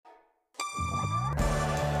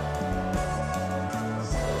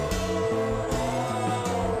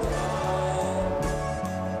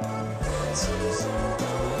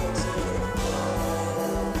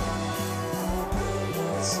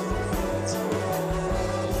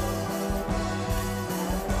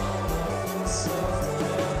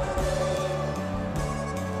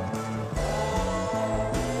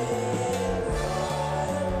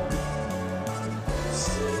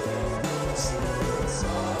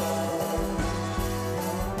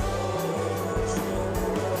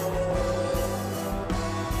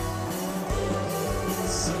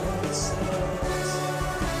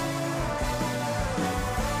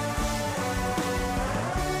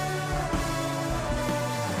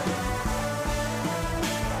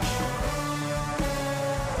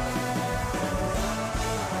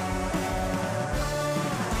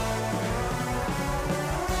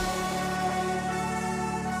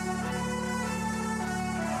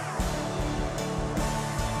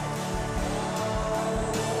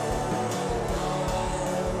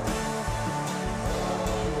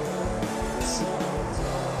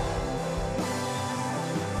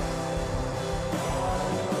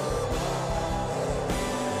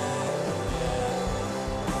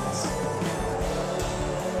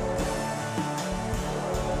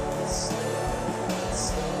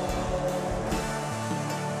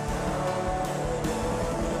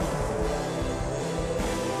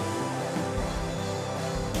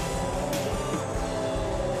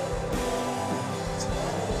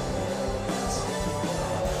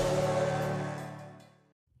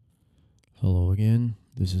Hello again.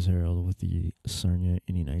 This is Harold with the Sarnia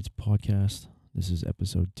Indie Nights podcast. This is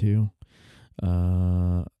episode 2.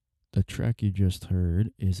 The track you just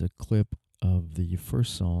heard is a clip of the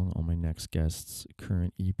first song on my next guest's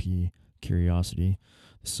current EP, Curiosity.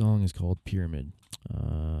 The song is called Pyramid.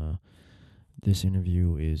 This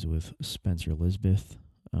interview is with Spencer Lisbeth,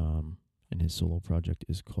 and his solo project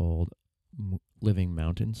is called Living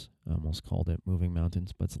Mountains. I almost called it Moving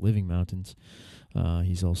Mountains, but it's Living Mountains.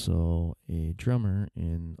 He's also a drummer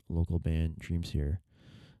in local band Dreams Here.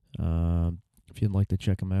 If you'd like to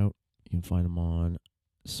check him out, you can find him on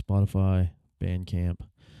Spotify, Bandcamp.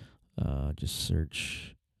 Just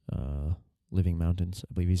search Living Mountains.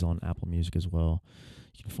 I believe he's on Apple Music as well.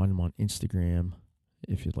 You can find him on Instagram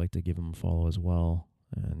if you'd like to give him a follow as well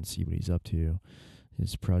and see what he's up to.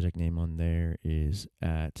 His project name on there is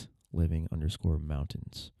at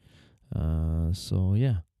living_mountains. So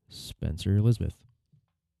yeah, Spencer Elizabeth.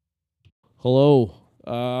 Hello.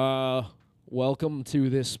 Welcome to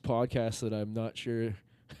this podcast that I'm not sure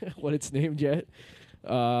what it's named yet.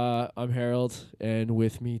 I'm Harold, and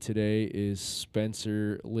with me today is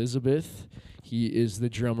Spencer Elizabeth. He is the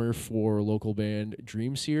drummer for local band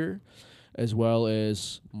Dreams Here, as well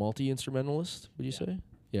as multi-instrumentalist, would you say?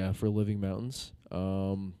 Yeah, for Living Mountains,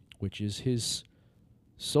 which is his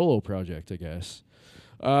solo project, I guess.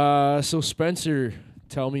 So Spencer,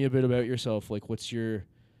 tell me a bit about yourself. Like, what's your...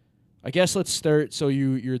 I guess let's start. So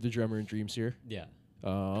you're the drummer in Dreams Here. Yeah. You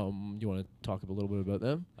want to talk a little bit about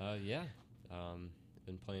them? Yeah.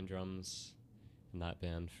 Been playing drums in that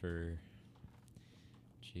band for,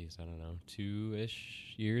 I don't know,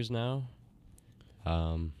 2-ish years now.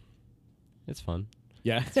 It's fun.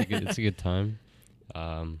 Yeah. It's a good time.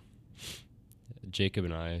 Jacob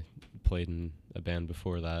and I played in a band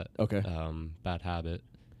before that. Okay. Bad Habit.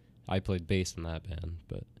 I played bass in that band,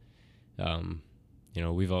 but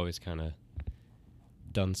we've always kind of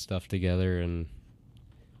done stuff together, and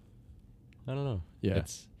I don't know. Yeah.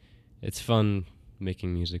 It's fun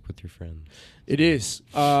making music with your friends. It is.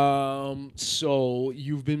 So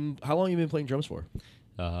how long have you been playing drums for?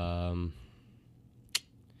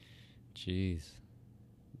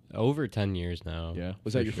 Over 10 years now. Yeah.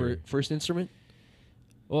 Was that your first instrument?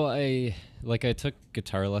 Well, I took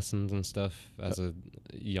guitar lessons and stuff as a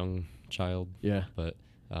young child. Yeah. But,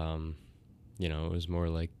 it was more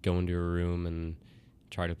like go into a room and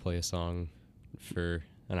try to play a song for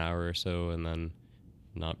an hour or so and then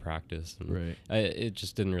not practice. And right. It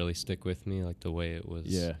just didn't really stick with me, like the way it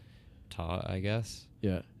was taught, I guess.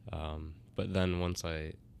 Yeah. But then once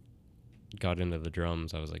I got into the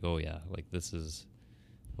drums, I was like, oh yeah, like this is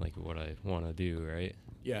like what I want to do, right?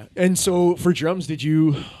 Yeah. And so for drums, did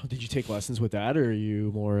you take lessons with that, or are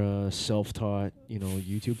you more self-taught,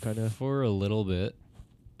 YouTube kind of? For a little bit.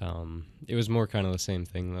 It was more kind of the same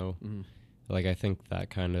thing though. Mm-hmm. Like I think that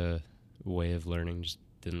kind of way of learning just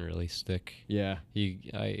didn't really stick. Yeah.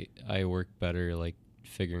 I work better like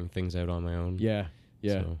figuring things out on my own. Yeah.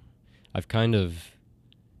 Yeah. So I've kind of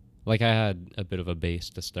I had a bit of a base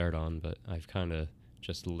to start on, but I've kind of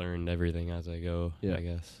just learned everything as I go, I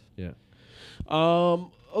guess. Yeah.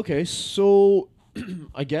 Okay, so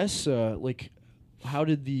I guess how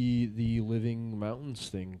did the Living Mountains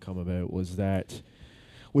thing come about? Was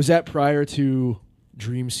Was that prior to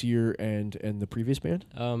Dreamseer and the previous band?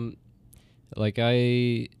 Like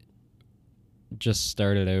I just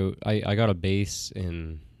started out. I got a bass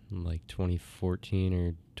in like 2014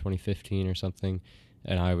 or 2015 or something,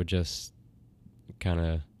 and I would just kind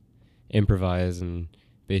of improvise and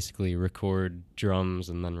basically record drums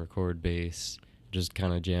and then record bass, just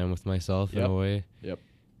kind of jam with myself in a way. Yep.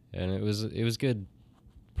 And it was good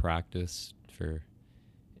practice for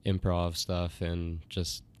improv stuff and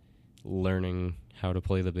just learning how to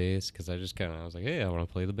play the bass, because I was like, hey, I want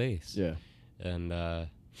to play the bass. Yeah. And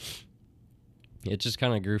it just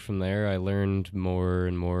kind of grew from there. I learned more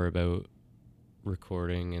and more about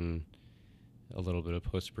recording and a little bit of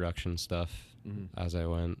post-production stuff as I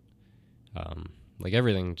went. Like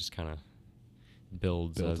everything just kind of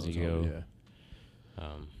builds as you go. Yeah.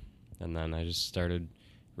 And then I just started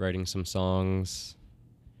writing some songs,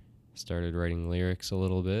 started writing lyrics a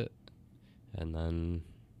little bit, and then,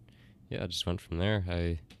 I just went from there.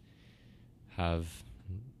 I have,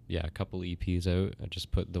 a couple EPs out. I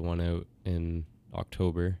just put the one out in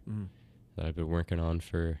October that I've been working on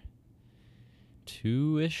for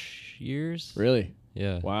 2-ish years. Really?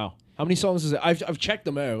 Yeah. Wow. How many songs is it? I've checked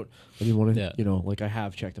them out. I didn't want to, Yeah. I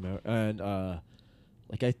have checked them out, and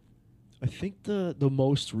I think the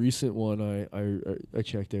most recent one I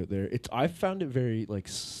checked out there. I found it very like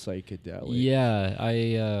psychedelic. Yeah,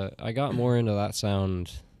 I got more into that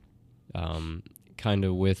sound, kind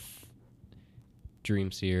of with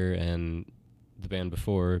Dreamseer and the band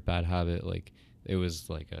before, Bad Habit. Like it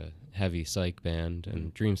was like a heavy psych band,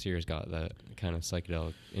 and Dreamseer's got that kind of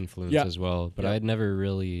psychedelic influence as well. But I had never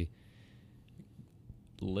really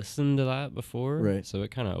listened to that before, right? So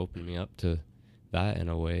it kind of opened me up to that in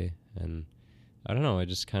a way. And I don't know, I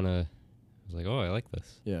just kind of was like, oh, I like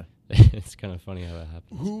this. Yeah. It's kind of funny how that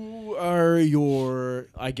happens. Who are your,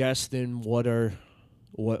 I guess then who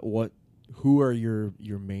are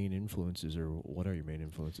your main influences, or what are your main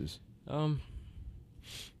influences?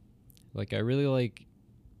 Like I really like,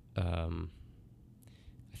 I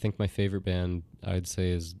think my favorite band I'd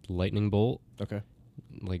say is Lightning Bolt. Okay.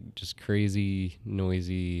 Like just crazy,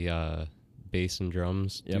 noisy, bass and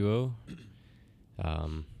drums duo.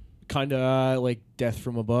 Kind of like Death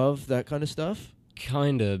from Above, that kind of stuff?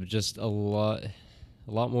 Kind of, just a lot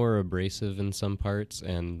more abrasive in some parts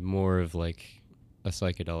and more of like a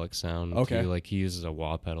psychedelic sound. Okay. Too. Like he uses a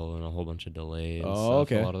wah pedal and a whole bunch of delay and stuff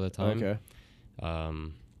okay. a lot of the time. Okay.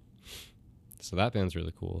 So that band's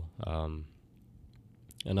really cool.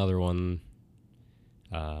 Another one,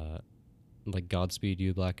 like Godspeed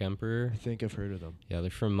You Black Emperor. I think I've heard of them. Yeah, they're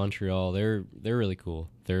from Montreal. They're really cool.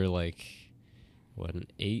 They're like an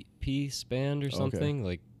 8-piece band or something.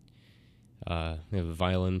 Like they have a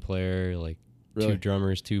violin player, like Really? 2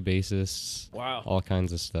 drummers, 2 bassists. Wow. All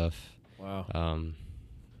kinds of stuff. Wow.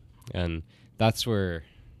 And that's where,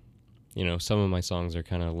 some of my songs are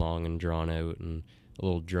kind of long and drawn out and a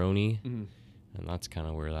little droney, and that's kind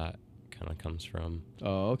of where that kind of comes from.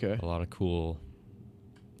 Oh, okay. A lot of cool.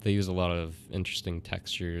 They use a lot of interesting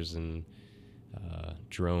textures and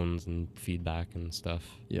drones and feedback and stuff.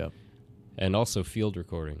 Yeah. And also field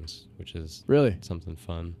recordings, which is Really? something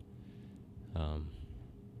fun.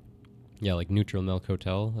 Yeah, like Neutral Milk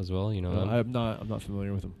Hotel as well. You know them? I'm not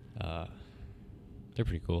familiar with them. They're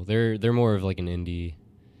pretty cool. They're more of like an indie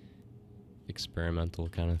experimental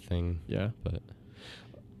kind of thing. Yeah. But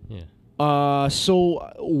yeah.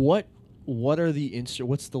 So what are the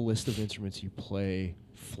what's the list of instruments you play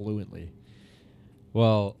fluently?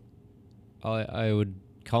 Well, I would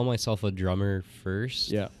call myself a drummer first.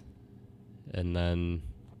 Yeah. And then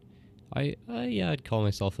I'd call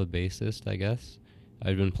myself a bassist, I guess.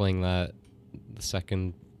 I've been playing that the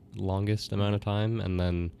second longest amount of time, and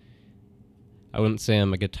then I wouldn't say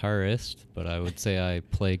I'm a guitarist, but I would say I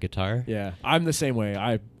play guitar. Yeah. I'm the same way.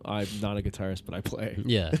 I'm not a guitarist, but I play.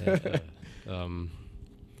 Yeah.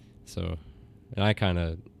 So, and I kind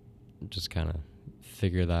of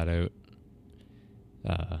figure that out.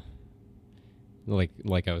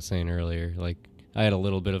 Like I was saying earlier, like I had a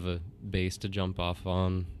little bit of a bass to jump off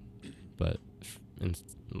on, but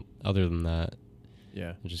other than that,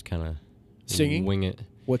 Yeah. I just kind of Singing? wing it.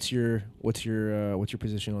 What's your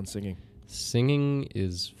position on singing? Singing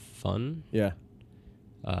is fun. Yeah.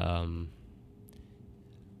 I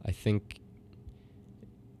think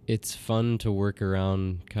it's fun to work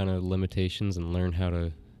around kind of limitations and learn how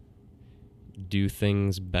to do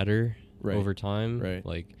things better over time. Right.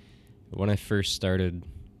 Like when I first started,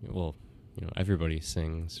 well, everybody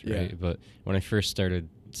sings, right? Yeah. But when I first started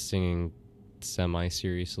singing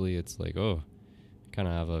semi-seriously, it's like, oh, kind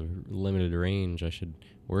of have a limited range. I should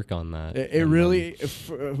work on that. It And, really,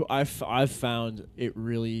 I've found it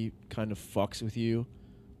really kind of fucks with you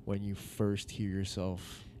when you first hear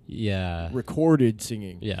yourself yeah, recorded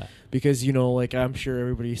singing. yeah, Because, like, I'm sure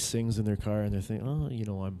everybody sings in their car and they're thinking,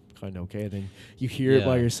 oh, I'm kind of okay. Then you hear it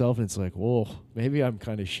by Yeah. yourself and it's like, whoa, maybe I'm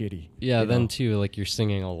kind of shitty. yeah. you Then know? too, like you're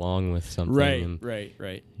singing along with something, Right, and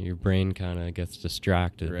right. your brain kind of gets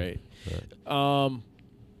distracted. Right. But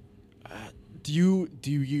Do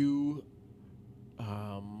you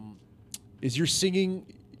is your singing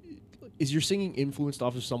influenced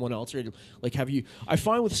off of someone else, or like have you? I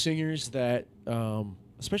find with singers that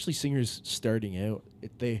especially singers starting out,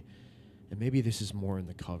 and maybe this is more in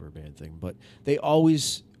the cover band thing, but they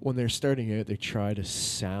always, when they're starting out, they try to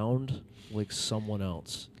sound like someone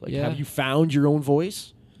else. Like, Yeah. have you found your own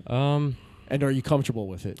voice, um, and are you comfortable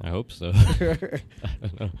with it? I hope so. I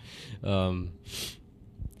don't know.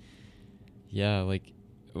 Yeah, like,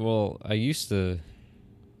 well, I used to,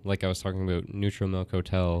 like I was talking about Neutral Milk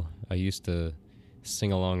Hotel, I used to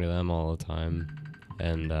sing along to them all the time,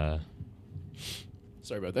 and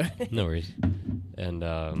Sorry about that. no worries. And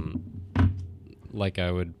like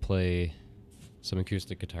I would play some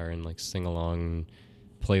acoustic guitar and like sing along,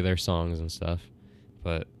 play their songs and stuff.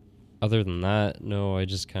 But other than that, no, I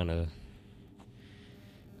just kind of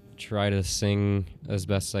try to sing as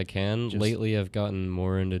best I can. Just- Lately, I've gotten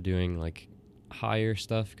more into doing like higher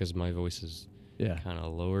stuff because my voice is Yeah. kind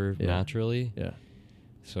of lower Yeah. naturally. Yeah.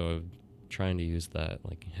 So I'm trying to use that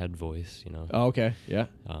like head voice, Oh, okay. Yeah.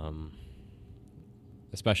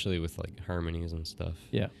 Especially with like harmonies and stuff.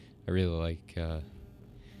 Yeah. I really like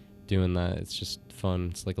doing that. It's just fun.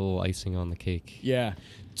 It's like a little icing on the cake. Yeah.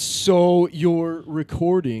 So your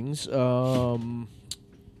recordings,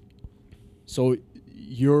 so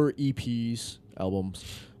your EPs, albums,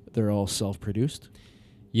 they're all self-produced?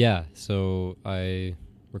 Yeah, so I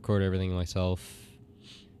record everything myself.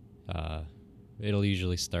 It'll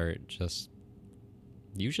usually start just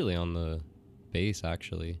usually on the bass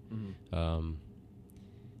actually. Mm-hmm.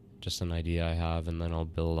 Just an idea I have, and then I'll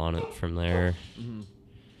build on it from there.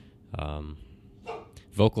 Mm-hmm.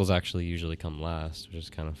 Vocals actually usually come last, which is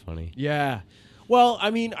kind of funny. Yeah. Well,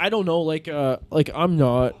 I mean, I don't know. Like I'm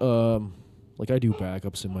not, like I do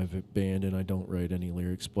backups in my band and I don't write any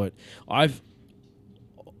lyrics, but I've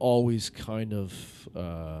always kind of,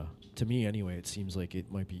 to me anyway, it seems like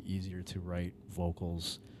it might be easier to write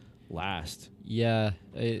vocals last. Yeah,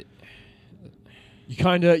 You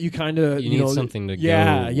kind of, you need know, something to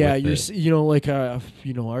yeah, go yeah. with You're, it. like,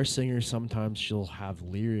 our singer sometimes she'll have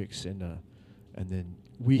lyrics and then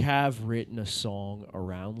we have written a song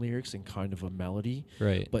around lyrics and kind of a melody.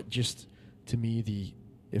 Right. But just to me,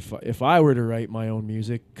 if I were to write my own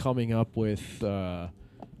music, coming up with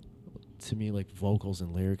to me like vocals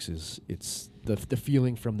and lyrics it's the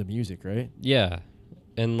feeling from the music, right? Yeah,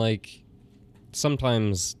 and like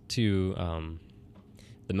sometimes too,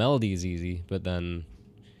 the melody is easy, but then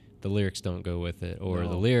the lyrics don't go with it, or the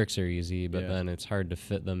No. lyrics are easy, but Yeah. then it's hard to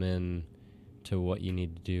fit them in to what you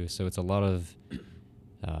need to do. So it's a lot of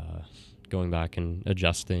going back and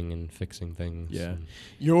adjusting and fixing things. Yeah. and-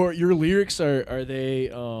 Your lyrics are they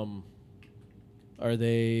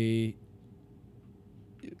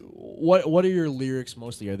what are your lyrics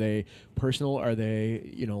mostly? Are they personal? Are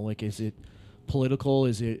they, like, is it political?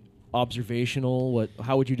 Is it observational?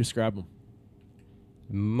 How would you describe them?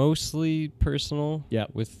 Mostly personal. Yeah.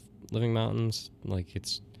 With Living Mountains, like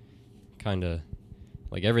it's kind of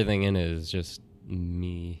like everything in it is just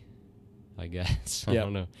me, I guess. I Yeah.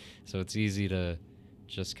 don't know. So it's easy to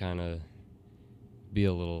just kind of be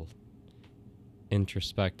a little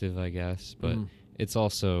introspective, I guess. But Mhm. it's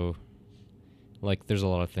also like there's a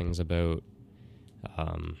lot of things about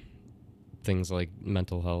things like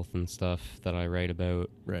mental health and stuff that I write about,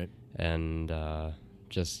 Right. and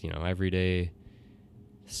just everyday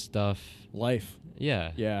stuff. Life.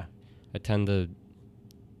 Yeah. Yeah. I tend to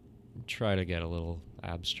try to get a little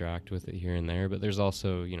abstract with it here and there, but there's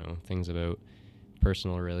also, things about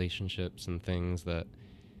personal relationships and things that,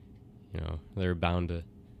 they're bound to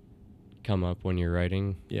come up when you're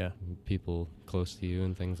writing, Yeah. people close to you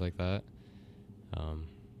and things like that.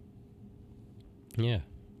 Yeah.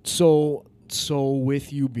 So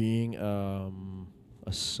with you being a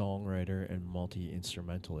songwriter and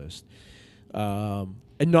multi-instrumentalist, and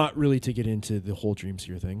not really to get into the whole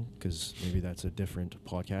Dreamseer thing, because maybe that's a different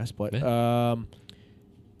podcast, but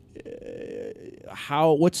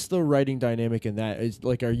what's the writing dynamic in that? Is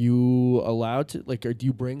like, are you allowed to, like, or do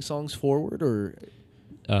you bring songs forward, or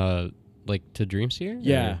Like to Dreamseer?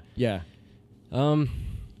 yeah. Or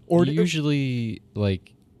Or usually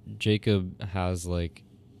like Jacob has like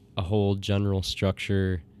a whole general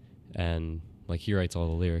structure, and like he writes all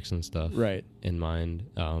the lyrics and stuff Right. in mind.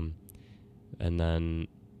 And then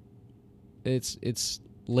it's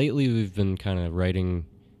lately we've been kind of writing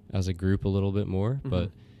as a group a little bit more,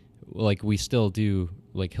 but like we still do,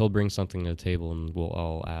 like he'll bring something to the table and we'll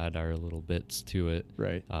all add our little bits to it,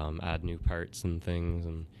 Right. add new parts and things,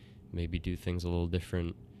 and maybe do things a little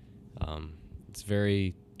different. It's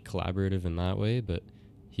very collaborative in that way, but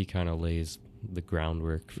he kind of lays the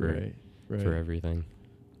groundwork for for everything.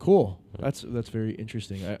 Cool. That's very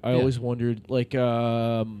interesting. I always wondered, like, you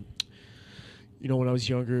know, when I was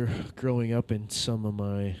younger, growing up, in some of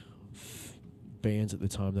my bands at the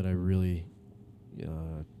time that I really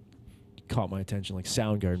caught my attention, like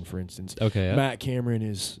Soundgarden, for instance. Okay. Yeah. Matt Cameron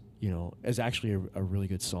is actually a really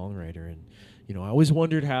good songwriter, and I always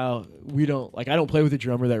wondered how we don't, like, I don't play with a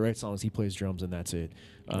drummer that writes songs. He plays drums and that's it.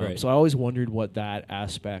 Right. So I always wondered what that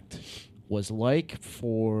aspect was like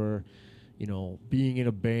for, being in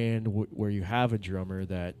a band where you have a drummer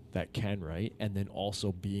that can write, and then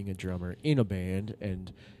also being a drummer in a band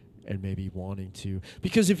and maybe wanting to,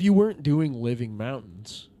 because if you weren't doing Living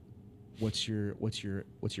Mountains, what's your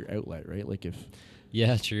outlet, right? Like if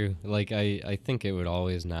Yeah, true. Like I think it would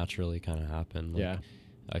always naturally kind of happen. Like, yeah.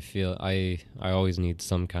 I feel I always need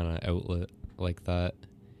some kind of outlet like that.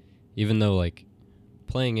 Even though like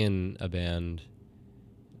playing in a band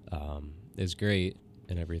is great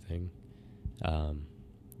and everything. And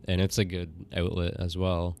it's a good outlet as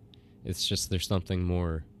well. It's just there's something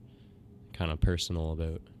more kind of personal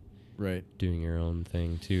about Right. doing your own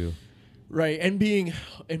thing too. Right, and being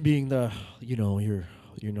the,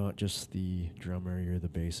 you're not just the drummer, you're the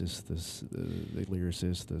bassist, the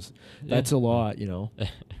lyricist. That's a lot, Yeah,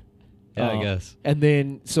 I guess. And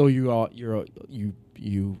then so you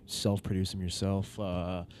self-produce them yourself.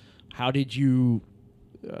 How did you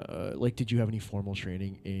did you have any formal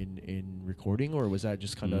training in recording, or was that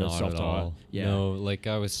just kind of Not self-taught? at all. Yeah. No, like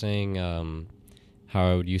I was saying,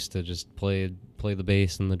 how I would used to just play the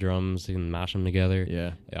bass and the drums and mash them together.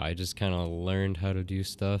 Yeah. I just kind of learned how to do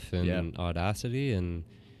stuff in Audacity, and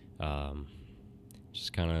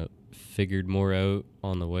just kind of figured more out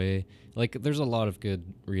on the way. Like there's a lot of good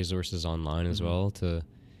resources online as well to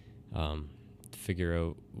figure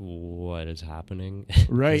out what is happening.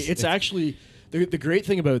 Right. It's actually the great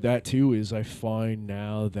thing about that too is I find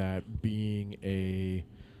now that being a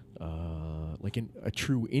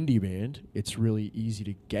true indie band, it's really easy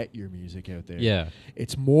to get your music out there. Yeah.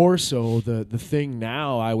 It's more so the thing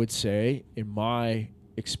now, I would say, in my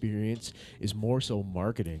experience, is more so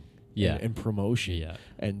marketing and promotion. Yeah.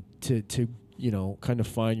 And to kind of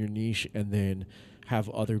find your niche and then have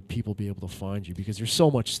other people be able to find you, because there's so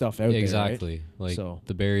much stuff out there. Exactly. Right? Like So-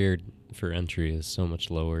 the barrier for entry is so much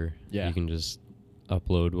lower. Yeah. You can just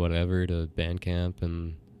upload whatever to Bandcamp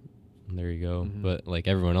and there you go. Mhm. But like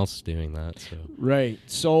everyone else is doing that, so Right.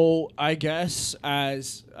 So I guess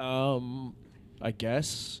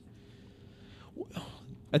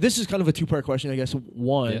this is kind of a two-part question. I guess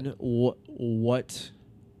one,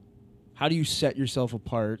 how do you set yourself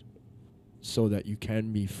apart so that you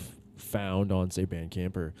can be found on, say,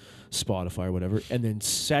 Bandcamp or Spotify or whatever? And then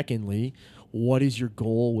secondly, what is your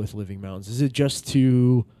goal with Living Mountains? Is it just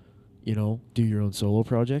to, do your own solo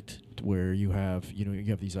project where you have, you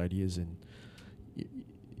have these ideas and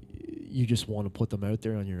you just want to put them out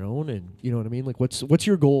there on your own, and you know what I mean? Like what's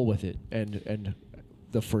your goal with it? And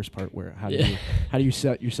the first part, where how do you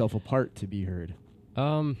set yourself apart to be heard?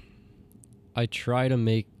 I try to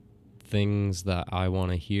make things that I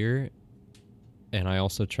want to hear, and I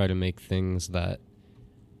also try to make things that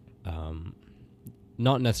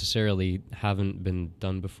not necessarily haven't been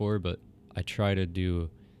done before, but I try to do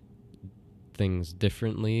things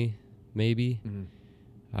differently, maybe. Mm-hmm.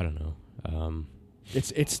 I don't know.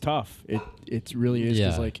 It's tough. It really is,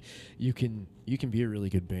 because Yeah. like you can be a really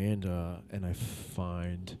good band, and I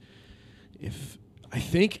find it's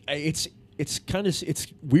kind of it's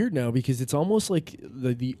weird now, because it's almost like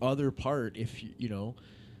the other part. If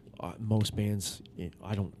most bands,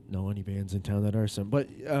 I don't know any bands in town that are some, but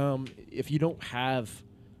if you don't have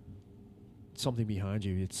something behind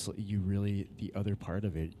you, it's you really the other part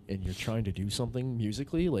of it, and you're trying to do something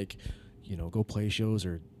musically, like go play shows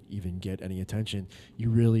or even get any attention.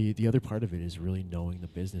 The other part of it is really knowing the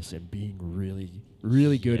business and being really,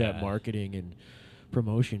 really good at marketing and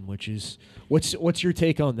promotion, which is what's your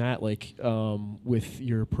take on that? Like, with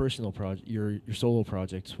your personal project, your solo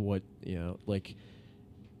projects, what, like,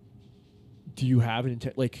 do you have an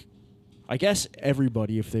intent? Like, I guess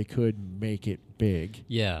everybody, if they could make it big,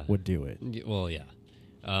 would do it. Well, yeah.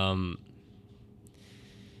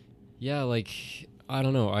 Yeah, like, I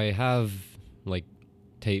don't know. I have, like,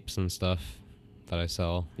 tapes and stuff that I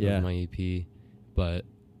sell Yeah. with my EP, but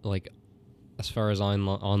like as far as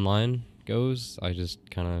online goes, I just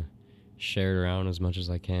kind of share it around as much as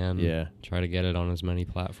I can. Yeah. Try to get it on as many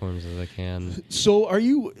platforms as I can. So are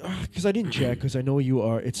you? Because I didn't check. Because I know you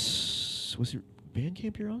are. Was it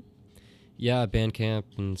Bandcamp you're on? Yeah, Bandcamp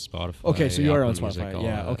and Spotify. Okay, so you are on Apple Music, Spotify. all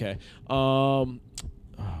Yeah. that. Okay.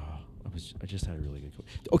 I just had a really good.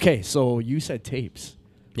 Okay, so you said tapes.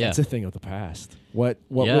 Yeah. That's a thing of the past. What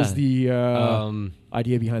Yeah. was the Um,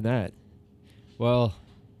 idea behind that? well,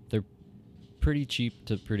 they're pretty cheap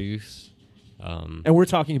to produce. And we're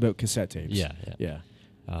talking about cassette tapes. Yeah. Yeah.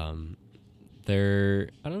 They're,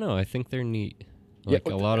 I don't know, I think they're neat. Yeah, Like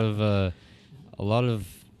a lot of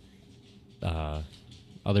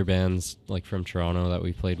other bands like from Toronto that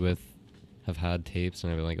we played with have had tapes,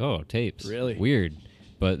 and I've been like, oh, tapes, Really? weird.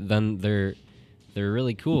 But then they're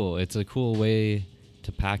really cool. It's a cool way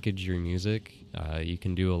to package your music. You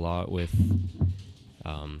can do a lot with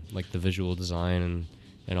like the visual design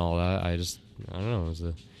and all that. I don't know, it was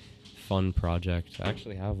a fun project. I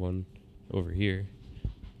actually have one over here.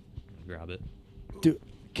 Grab it. Dude,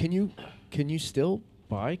 can you still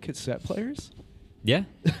buy cassette players? Yeah.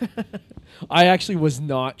 I actually was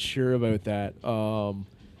not sure about that.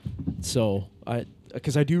 So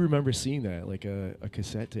because I do remember seeing that, like a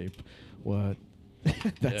cassette tape. What?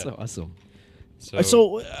 That's Yeah. awesome.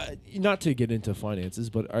 So, Not to get into finances,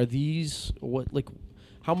 but are these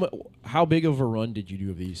how big of a run did you do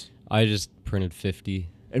of these? I just printed 50.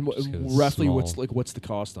 And Just 'cause it's roughly small. what's the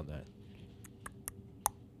cost on that?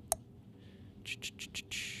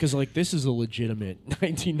 Because this is a legitimate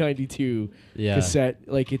 1992 Yeah. cassette.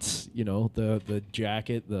 Like it's the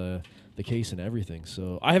jacket, the case, and everything.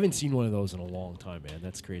 So I haven't seen one of those in a long time, man.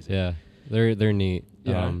 That's crazy. Yeah. They're neat.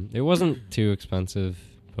 Yeah. It wasn't too expensive,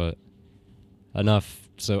 but enough.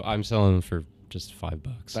 So I'm selling them for just $5. and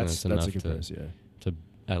That's it's enough a good to, price. Yeah, to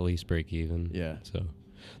at least break even. Yeah. So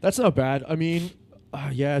that's not bad. I mean,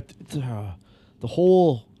 the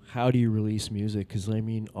whole how do you release music? Because I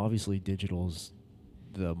mean, obviously, digital's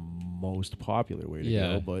the most popular way to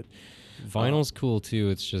Yeah. go, but vinyl's cool too.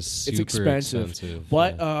 It's just super it's expensive.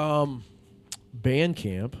 But yeah.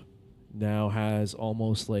 Bandcamp now has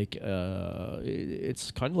almost like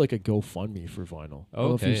it's kind of like a GoFundMe for vinyl. I don't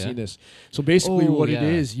know if Okay, you've yeah. seen this. So basically, Oh, what it yeah,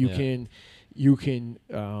 is, you yeah. can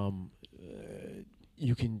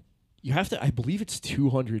you have to. I believe it's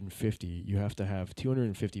 250. You have to have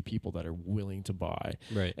 250 people that are willing to buy,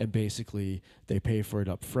 Right. and basically they pay for it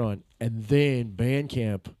up front, and then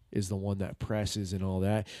Bandcamp is the one that presses and all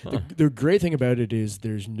that. Huh. The great thing about it is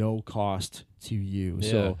there's no cost to you, Yeah.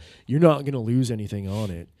 so you're not going to lose anything on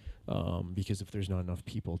it. Because if there's not enough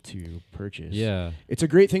people to purchase, Yeah. it's a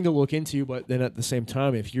great thing to look into. But then at the same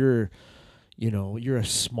time, if you're a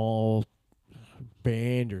small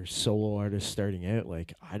band or solo artist starting out,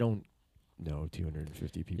 like I don't know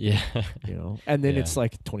 250 people, Yeah. and then Yeah. it's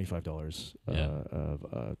like $25 Yeah.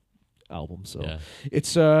 of album. So Yeah.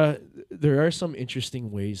 it's there are some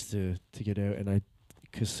interesting ways to get out, and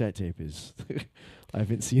cassette tape is I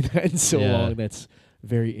haven't seen that in so Yeah. long. That's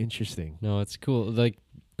very interesting. No, it's cool. Like,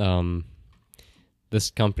 this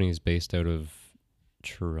company is based out of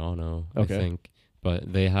Toronto, Okay. I think,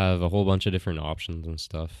 but they have a whole bunch of different options and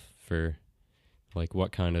stuff for, like,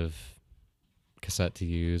 what kind of cassette to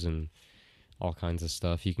use and all kinds of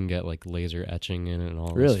stuff. You can get like laser etching in it and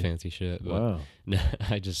all Really? this fancy shit. But Wow.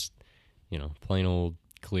 I just, plain old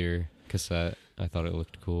clear cassette. I thought it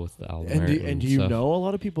looked cool with the album And art do you stuff. know a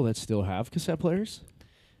lot of people that still have cassette players?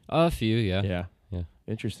 A few, yeah. Yeah. Yeah.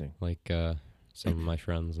 Interesting. Like some of my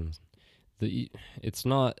friends, and it's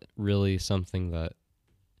not really something that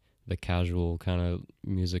the casual kind of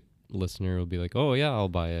music listener will be like, oh yeah, I'll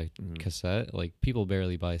buy a Mhm. cassette. Like people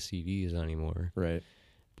barely buy CDs anymore, Right.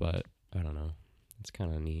 but I don't know, it's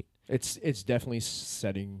kind of neat. It's definitely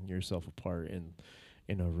setting yourself apart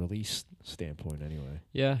in a release standpoint anyway.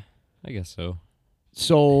 Yeah, I guess so.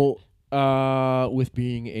 So, with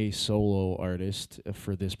being a solo artist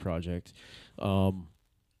for this project,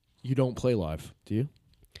 you don't play live, do you?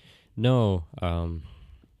 No,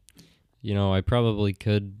 I probably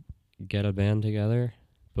could get a band together,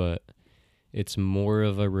 but it's more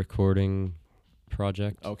of a recording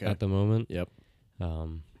project Okay. at the moment. Yep.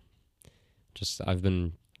 Just I've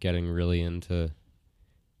been getting really into,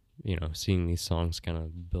 seeing these songs kind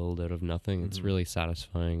of build out of nothing. It's Mhm. really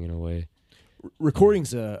satisfying in a way.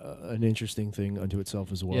 Recording's an interesting thing unto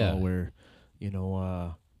itself as well, Yeah. where you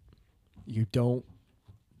don't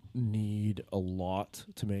need a lot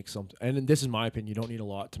to make something, and this is my opinion, you don't need a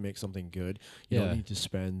lot to make something good. You Yeah. don't need to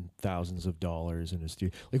spend thousands of dollars in a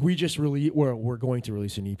studio. Like we just we're going to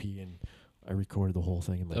release an EP in I recorded the whole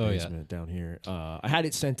thing in my Oh, yeah. basement down here. I had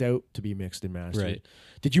it sent out to be mixed and mastered. Right.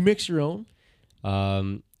 Did you mix your own?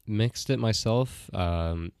 Mixed it myself.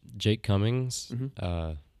 Jake Cummings.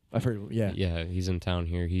 I've heard. Yeah. Yeah, he's in town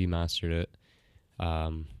here. He mastered it.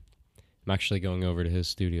 I'm actually going over to his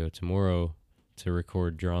studio tomorrow to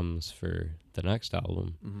record drums for the next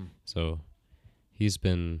album. Mm-hmm. So he's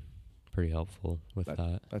been pretty helpful with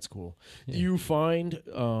that. That's cool. Yeah. Do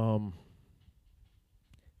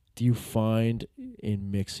you find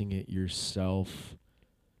in mixing it yourself?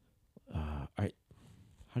 How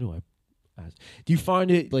do I ask? Do you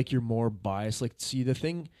find it like you're more biased? Like, see, the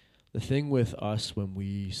thing with us when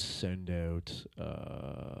we send out,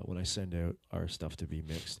 when I send out our stuff to be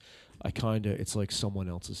mixed, it's like someone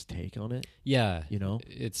else's take on it. Yeah, You know?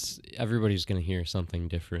 it's everybody's gonna hear something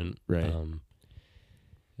different. Right.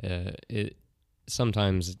 It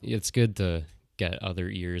sometimes it's good to get other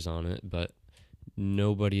ears on it, but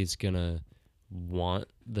nobody's gonna want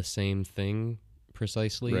the same thing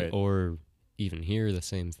precisely, Right. or even hear the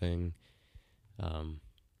same thing.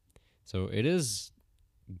 So it is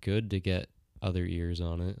good to get other ears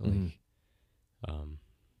on it, like Mhm.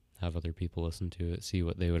 have other people listen to it, see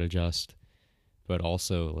what they would adjust, but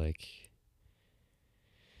also like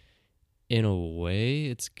in a way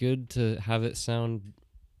it's good to have it sound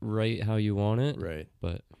right how you want it. Right.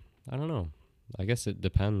 But I don't know, I guess it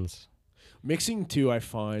depends. Mixing too, I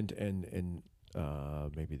find, and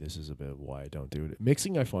maybe this is a bit why I don't do it.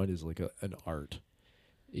 Mixing, I find, is like an art.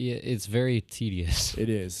 Yeah, it's very tedious. It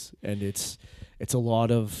is, and it's a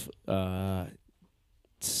lot of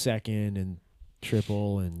second and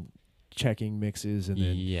triple and checking mixes and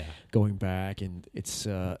then Yeah. going back, and it's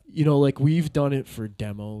like we've done it for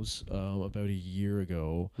demos about a year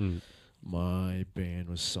ago. My band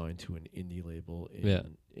was signed to an indie label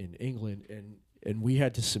in England, and we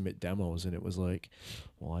had to submit demos, and it was like,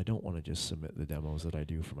 well, I don't want to just submit the demos that I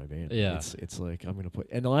do for my band. Yeah. It's like I'm gonna put,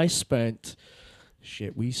 and I spent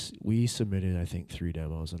we submitted I think 3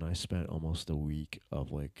 demos, and I spent almost a week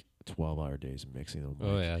of like 12-hour days mixing them.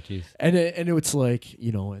 Oh yeah, jeez. And it's like,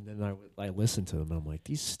 and then I listened to them and I'm like,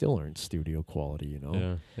 these still aren't studio quality,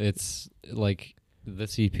 Yeah, it's like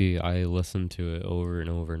this EP. I listened to it over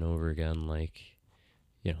and over and over again, like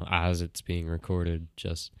as it's being recorded,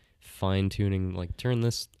 just fine tuning. Like turn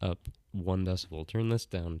this up 1 decibel, turn this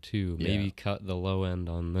down 2, maybe cut the low end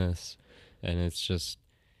on this, and it's just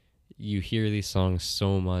you hear these songs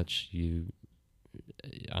so much.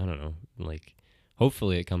 I don't know, like.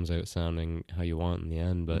 Hopefully it comes out sounding how you want in the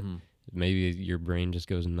end, but maybe your brain just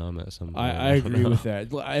goes numb at some point. I agree with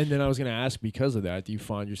that. And then I was going to ask, because of that, do you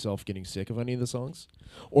find yourself getting sick of any of the songs?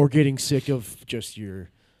 Or getting sick of just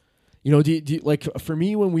your... do you, like, for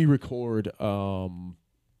me, when we record, we'll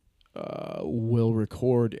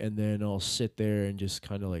record, and then I'll sit there and just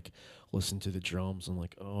kind of, like, listen to the drums. I'm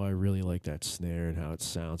like, oh, I really like that snare and how it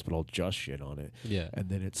sounds, but I'll just shit on it. Yeah. And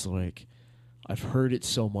then it's like... I've heard it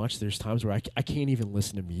so much. There's times where I can't even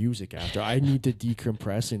listen to music after. I need to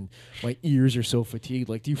decompress, and my ears are so fatigued.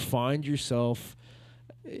 Like, do you find yourself,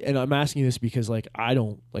 and I'm asking this because, like I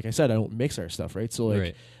don't mix our stuff, right? So,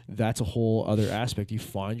 like, that's a whole other aspect. Do you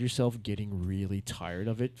find yourself getting really tired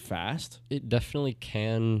of it fast? It definitely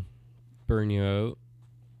can burn you out,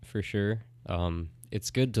 for sure.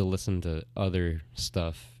 It's good to listen to other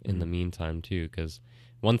stuff in the meantime, too, because...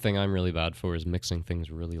 One thing I'm really bad for is mixing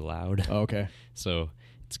things really loud. Oh, okay. So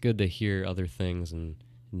it's good to hear other things and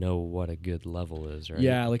know what a good level is, right?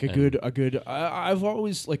 Yeah, like I've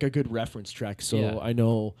always like a good reference track. So I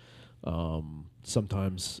know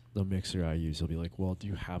sometimes the mixer I use will be like, well, do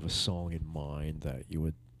you have a song in mind that you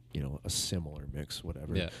would, a similar mix,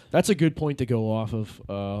 whatever. Yeah. That's a good point to go off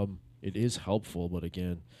of. It is helpful, but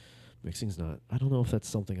again, mixing's not, I don't know if that's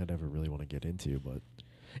something I'd ever really want to get into, but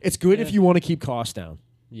it's good if you want to keep costs down.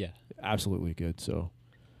 Yeah. Absolutely good. So,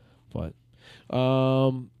 but,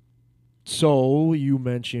 so you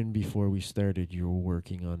mentioned before we started you were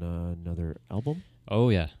working on another album? Oh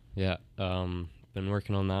yeah. Yeah. Been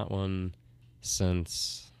working on that one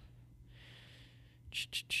since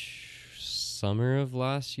summer of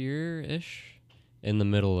last year-ish. In the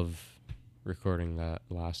middle of recording that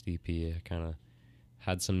last EP, I kind of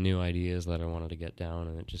had some new ideas that I wanted to get down,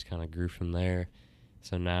 and it just kind of grew from there.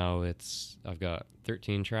 So now I've got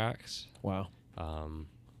 13 tracks. Wow.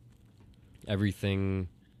 Everything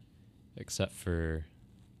except for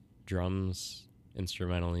drums,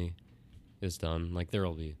 instrumentally, is done. Like, there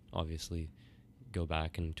will be, obviously, go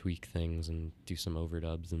back and tweak things and do some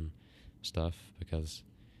overdubs and stuff, because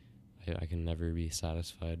I can never be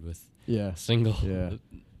satisfied with Yeah. single. Yeah.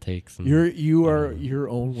 takes. And, You are your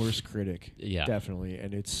own worst critic. yeah. Definitely,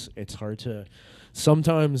 and it's hard to.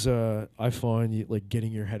 Sometimes I find like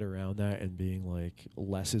getting your head around that and being like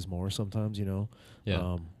less is more. Sometimes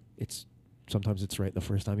Yeah. it's sometimes it's right the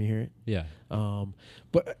first time you hear it. Yeah.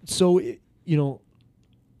 But so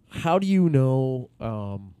how do you know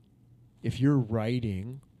if you're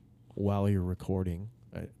writing while you're recording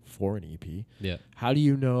for an EP? Yeah. How do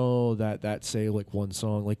you know that say like one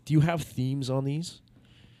song? Like, do you have themes on these,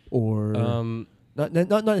 or not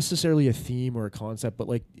necessarily a theme or a concept, but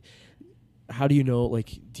like, how do you know?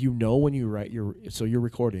 Like, do you know when you write you're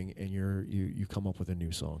recording and you come up with a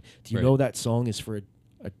new song? Do you Right. know that song is for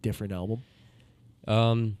a different album?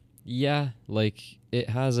 Yeah, like it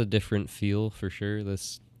has a different feel for sure,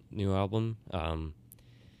 this new album.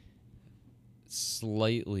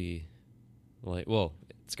 Slightly like, well,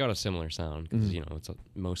 it's got a similar sound because Mhm. it's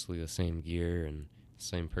mostly the same gear and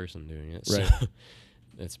same person doing it. Right. So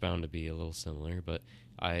it's bound to be a little similar, but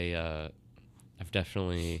I've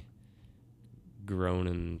definitely grown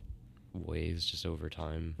in ways just over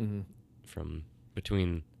time Mm-hmm. from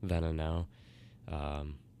between then and now.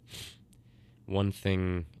 One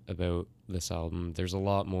thing about this album, there's a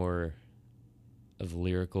lot more of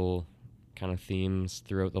lyrical kind of themes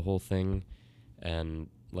throughout the whole thing, and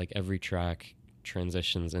like every track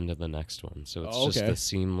transitions into the next one, so it's just a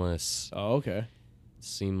seamless Oh, okay.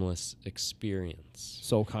 experience.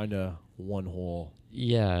 So kind of one whole.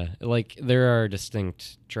 Yeah, like there are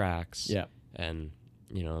distinct tracks. Yeah. And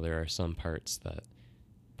there are some parts that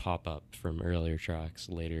pop up from earlier tracks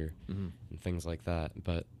later Mm-hmm. and things like that,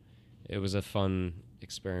 but it was a fun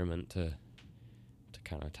experiment to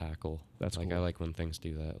kind of tackle. That's like cool. I like when things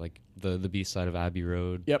do that, like the B-side of Abbey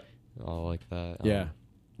Road. Yep. All like that. Yeah.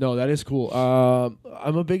 No, that is cool.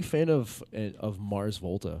 I'm a big fan of Mars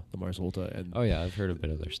Volta, the Mars Volta, and Oh yeah, I've heard a bit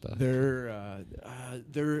of their stuff.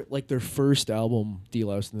 they're like their first album,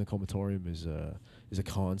 Deloused in the Comatorium, is a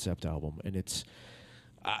concept album, and it's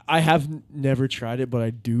I have never tried it, but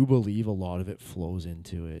I do believe a lot of it flows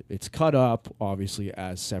into it. It's cut up obviously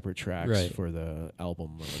as separate tracks Right. for the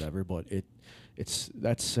album or whatever, but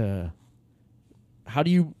that's how do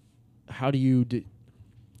you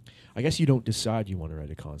I guess you don't decide you want to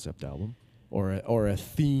write a concept album or a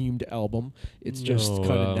themed album. It's just No,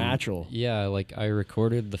 kind of natural. Yeah, like I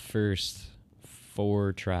recorded the first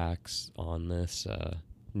 4 tracks on this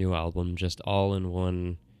new album just all in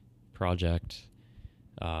one project.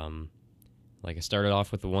 Like I started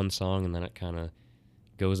off with the one song, and then it kind of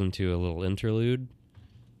goes into a little interlude,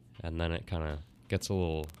 and then it kind of gets a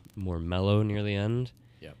little more mellow near the end.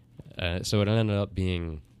 Yep. So it ended up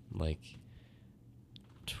being like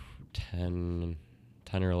 10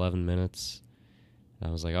 or 11 minutes. And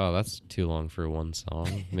I was like, oh, that's too long for one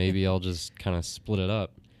song. Maybe I'll just kind of split it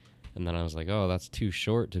up. And then I was like, oh, that's too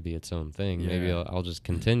short to be its own thing. Maybe Yeah. I'll just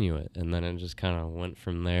continue it. And then it just kind of went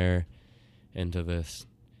from there into this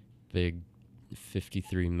big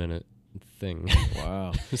 53-minute thing.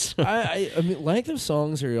 Wow. So- I mean, length of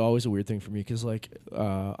songs are always a weird thing for me because, like,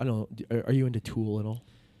 I don't know. Are you into Tool at all?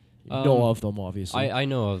 You know of them, obviously. I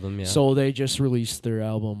know of them, yeah. So they just released their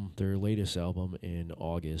latest album in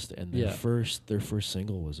August, and their Yeah. first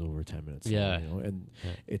single was over 10 minutes Yeah. long, and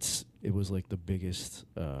Yeah. it was like the biggest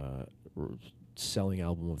selling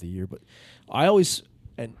album of the year. But I always,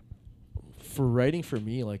 and for writing for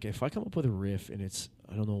me, like if I come up with a riff and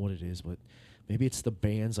I don't know what it is, but maybe it's the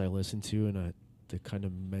bands I listen to and the kind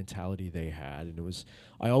of mentality they had, and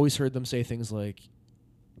I always heard them say things like,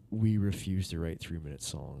 we refuse to write 3-minute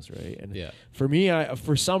songs, right? And yeah. for me,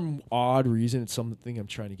 for some odd reason, it's something I'm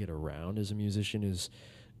trying to get around as a musician, is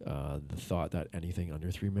the thought that anything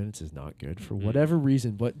under 3 minutes is not good for whatever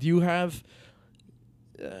reason. But do you have,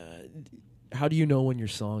 how do you know when your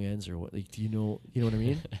song ends, or what? Like, do you know what I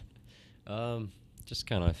mean? Just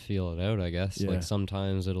kind of feel it out, I guess. Yeah. Like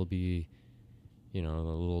sometimes it'll be, a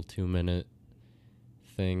little 2-minute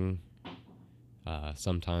thing.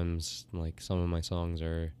 Sometimes like some of my songs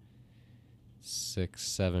are 6,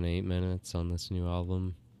 7, 8 minutes on this new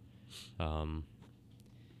album.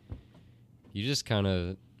 You just kind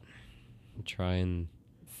of try and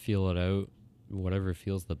feel it out, whatever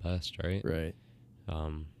feels the best, right? Right.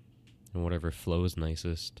 And whatever flows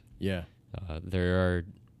nicest. Yeah. There are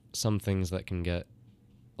some things that can get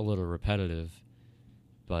a little repetitive,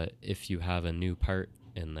 but if you have a new part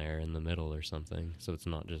in there in the middle or something, so it's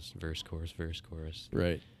not just verse, chorus,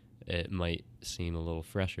 Right. it might seem a little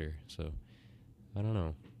fresher. So I don't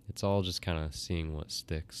know. It's all just kind of seeing what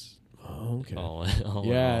sticks. Oh, okay. All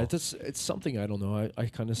Yeah, in all. it's something I don't know. I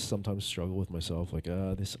kind of sometimes struggle with myself. Like,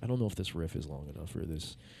 this, I don't know if this riff is long enough, or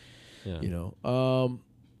this, Yeah.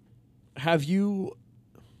 Have you,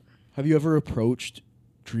 Have you ever approached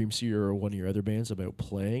Dreamseer or one of your other bands about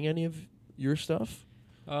playing any of your stuff?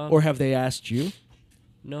 Or have they asked you?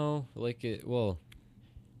 No, like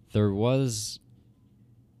there was.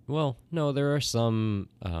 Well, no, there are some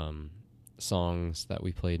songs that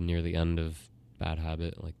we played near the end of Bad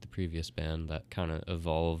Habit, like the previous band, that kind of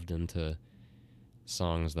evolved into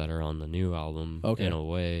songs that are on the new album. Okay. In a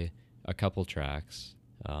way, a couple tracks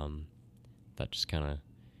that just kind of,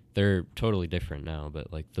 they're totally different now,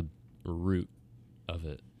 but like the root of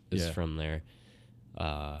it is from there.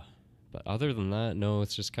 But other than that, no,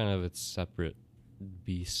 it's just kind of its separate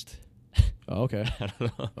beast. Oh, okay. I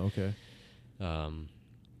don't know. Okay. I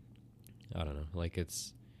don't know. Like,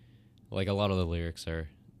 it's like a lot of the lyrics are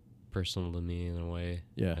personal to me in a way.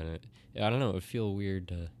 Yeah. And I don't know. It would feel weird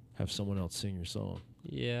to. Have someone else sing your song.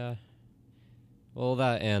 Yeah. Well,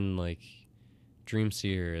 that and like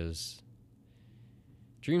Dreamseer is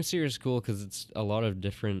cool because it's a lot of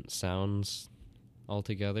different sounds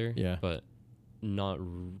altogether. Yeah. But not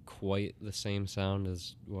quite the same sound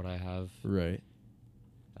as what I have Right.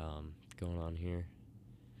 going on here.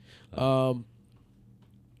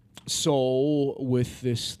 So with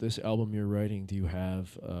this album you're writing, do you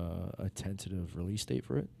have a tentative release date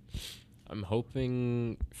for it? I'm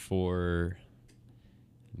hoping for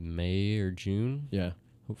May or June. Yeah.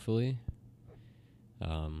 Hopefully.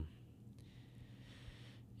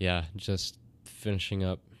 Yeah, just finishing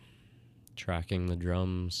up tracking the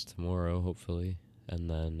drums tomorrow, hopefully, and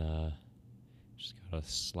then just gotta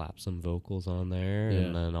slap some vocals on there,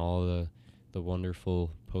 and then all the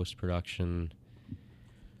wonderful post-production,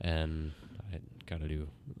 and I gotta do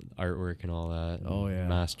artwork and all that. Oh, and yeah.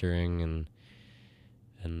 mastering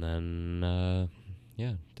and then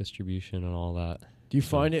distribution and all that. Do you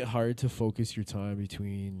find it hard to focus your time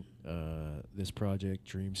between this project,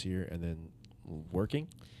 Dreamseer, and then working?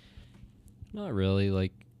 Not really.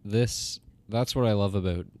 Like this, that's what I love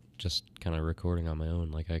about just kind of recording on my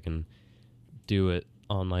own. Like I can do it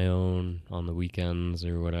on my own on the weekends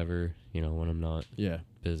or whatever, when I'm not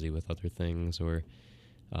busy with other things, or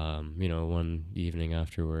one evening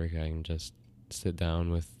after work I can just sit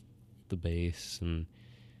down with the bass and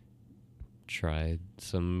try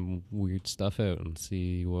some weird stuff out and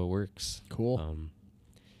see what works. Cool.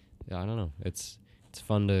 I don't know. It's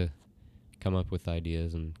fun to come up with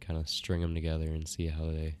ideas and kind of string them together and see how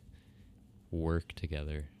they work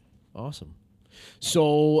together. Awesome.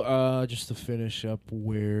 So just to finish up,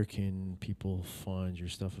 where can people find your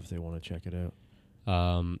stuff if they want to check it out?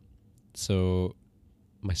 So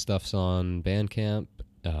my stuff's on Bandcamp,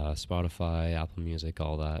 Spotify, Apple Music,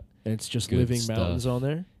 all that. And it's just Good Living stuff. Mountains on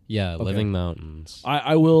there? Yeah, Okay. Living Mountains.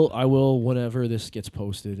 I will whenever this gets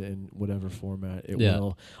posted in whatever format it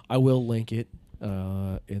will. I will link it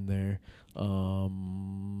in there.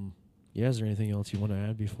 Is there anything else you want to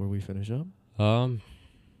add before we finish up? No,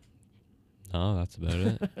 that's about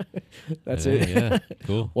it. That's it. Yeah,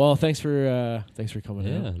 cool. Well, thanks for coming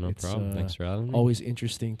out. Yeah, no It's, problem. Thanks for having me. Always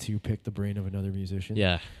interesting to pick the brain of another musician.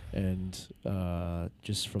 Yeah. And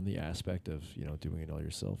just from the aspect of doing it all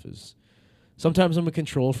yourself is. Sometimes I'm a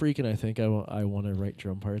control freak, and I think I want to write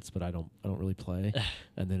drum parts, but I don't really play.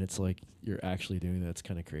 And then it's like you're actually doing that. It's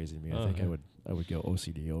kind of crazy to me. I think I would go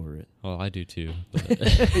OCD over it. Well, I do too.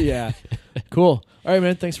 Yeah. Cool. All right,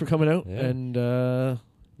 man. Thanks for coming out. Yeah. And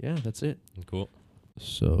that's it. Cool.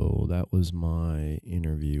 So that was my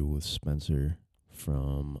interview with Spencer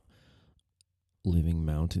from Living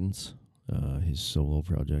Mountains, his solo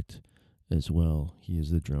project as well. He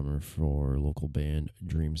is the drummer for local band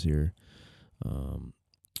Dreamseer.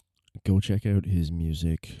 Go check out his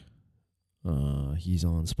music. He's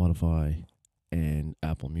on Spotify and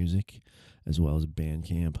Apple Music, as well as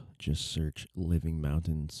Bandcamp. Just search Living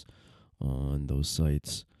Mountains on those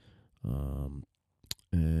sites.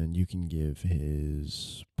 And you can give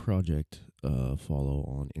his project a follow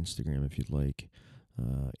on Instagram if you'd like.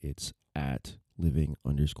 It's at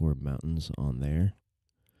living_mountains on there.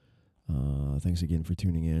 Thanks again for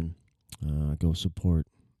tuning in. Go support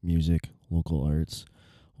music, local arts,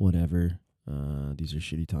 whatever. These are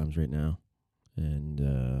shitty times right now.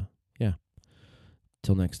 And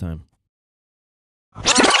till next time.